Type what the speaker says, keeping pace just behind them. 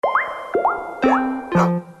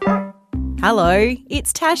Hello,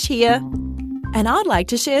 it's Tash here, and I'd like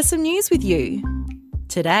to share some news with you.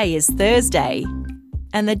 Today is Thursday,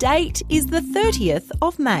 and the date is the 30th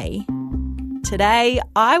of May. Today,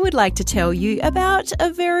 I would like to tell you about a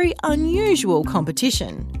very unusual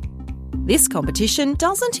competition. This competition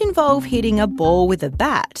doesn't involve hitting a ball with a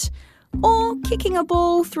bat, or kicking a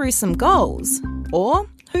ball through some goals, or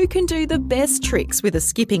who can do the best tricks with a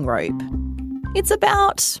skipping rope. It's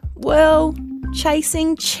about, well,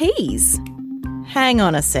 chasing cheese. Hang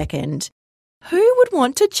on a second. Who would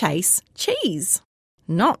want to chase cheese?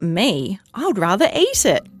 Not me. I'd rather eat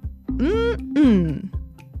it.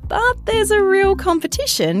 But there's a real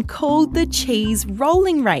competition called the Cheese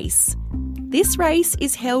Rolling Race. This race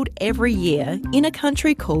is held every year in a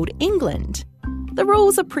country called England. The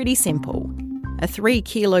rules are pretty simple. A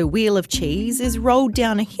 3-kilo wheel of cheese is rolled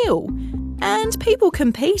down a hill, and people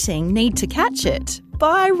competing need to catch it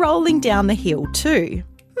by rolling down the hill too.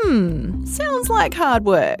 Sounds like hard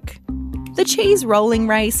work. The cheese rolling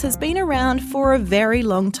race has been around for a very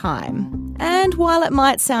long time, and while it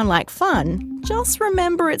might sound like fun, just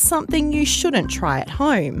remember it's something you shouldn't try at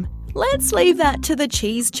home. Let's leave that to the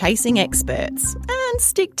cheese chasing experts and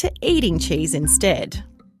stick to eating cheese instead.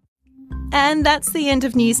 And that's the end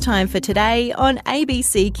of news time for today on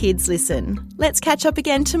ABC Kids Listen. Let's catch up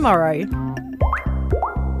again tomorrow.